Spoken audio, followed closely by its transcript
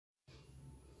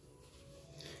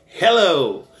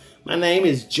Hello, my name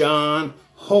is John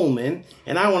Holman,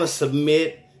 and I want to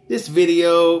submit this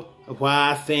video of why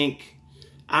I think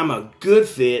I'm a good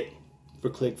fit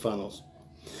for ClickFunnels.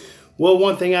 Well,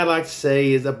 one thing I'd like to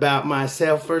say is about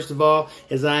myself, first of all,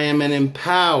 is I am an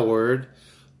empowered,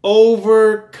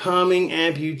 overcoming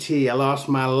amputee. I lost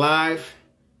my life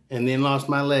and then lost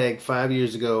my leg 5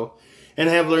 years ago, and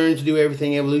have learned to do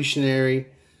everything evolutionary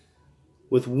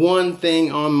with one thing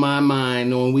on my mind,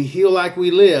 knowing we heal like we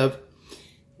live,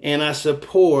 and I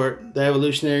support the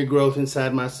evolutionary growth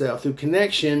inside myself. Through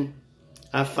connection,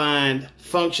 I find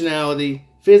functionality,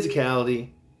 physicality,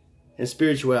 and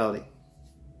spirituality.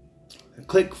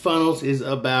 ClickFunnels is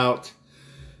about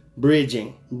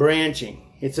bridging, branching.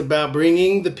 It's about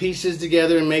bringing the pieces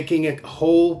together and making a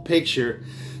whole picture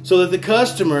so that the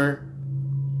customer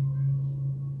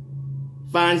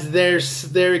finds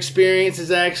their experience is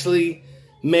actually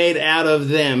made out of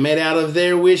them, made out of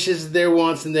their wishes, their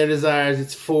wants, and their desires.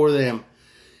 It's for them.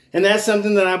 And that's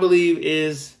something that I believe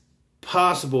is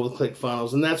possible with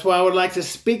ClickFunnels. And that's why I would like to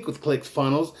speak with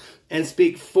ClickFunnels and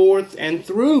speak forth and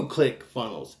through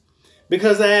ClickFunnels.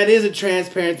 Because that is a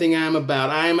transparent thing I'm about.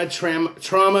 I am a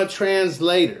trauma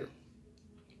translator,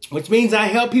 which means I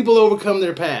help people overcome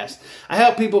their past. I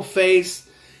help people face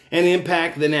and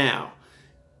impact the now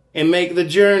and make the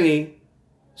journey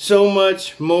so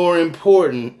much more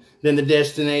important than the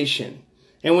destination.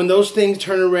 And when those things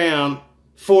turn around,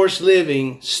 forced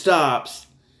living stops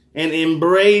and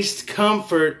embraced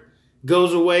comfort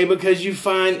goes away because you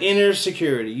find inner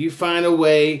security. You find a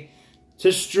way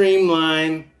to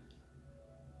streamline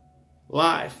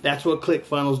life. That's what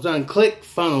ClickFunnels done.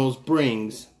 ClickFunnels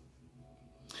brings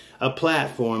a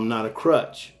platform, not a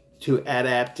crutch, to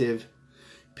adaptive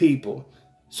people.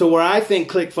 So where I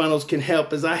think ClickFunnels can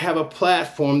help is I have a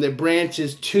platform that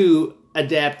branches to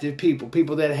adaptive people,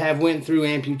 people that have went through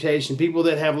amputation, people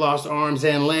that have lost arms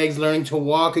and legs, learning to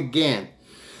walk again.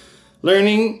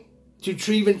 Learning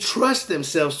to even trust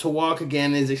themselves to walk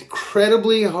again is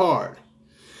incredibly hard.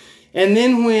 And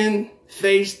then when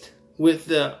faced with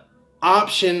the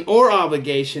option or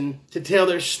obligation to tell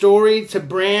their story, to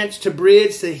branch, to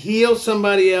bridge, to heal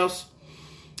somebody else,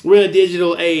 we're in a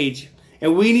digital age.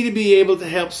 And we need to be able to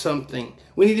help something.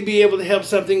 We need to be able to help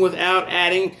something without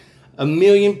adding 1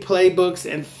 million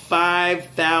playbooks and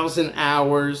 5,000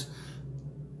 hours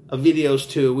of videos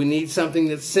to it. We need something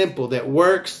that's simple, that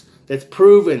works, that's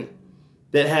proven,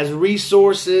 that has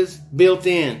resources built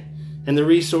in. And the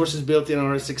resources built in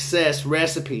are a success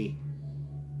recipe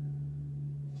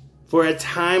for a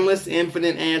timeless,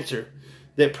 infinite answer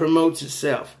that promotes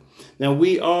itself. Now,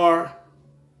 we are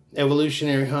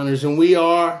evolutionary hunters, and we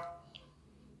are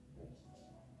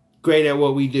great at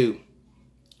what we do.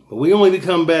 But we only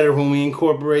become better when we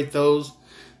incorporate those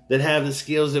that have the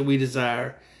skills that we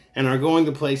desire and are going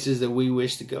to places that we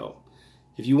wish to go.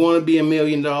 If you want to be $1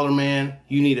 million man,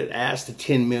 you need to ask the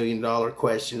 $10 million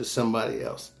question to somebody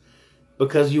else.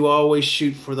 Because you always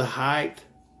shoot for the height,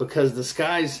 because the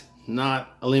sky's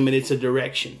not a limit, it's a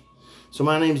direction. So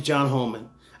my name is John Holman.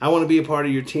 I want to be a part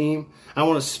of your team. I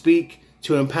want to speak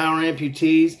to empower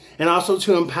amputees and also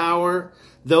to empower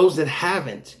those that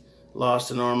haven't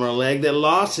lost an arm or a leg. That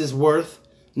loss is worth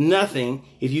nothing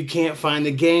if you can't find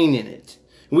the gain in it.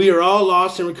 We are all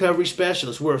loss and recovery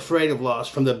specialists. We're afraid of loss.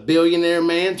 From the billionaire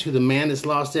man to the man that's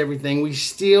lost everything, we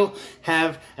still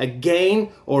have a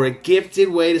gain or a gifted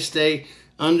way to stay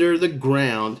under the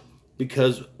ground,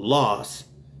 because loss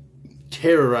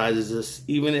terrorizes us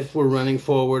even if we're running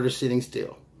forward or sitting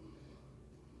still.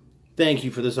 Thank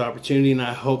you for this opportunity, and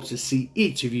I hope to see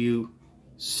each of you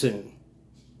soon.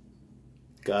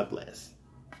 God bless.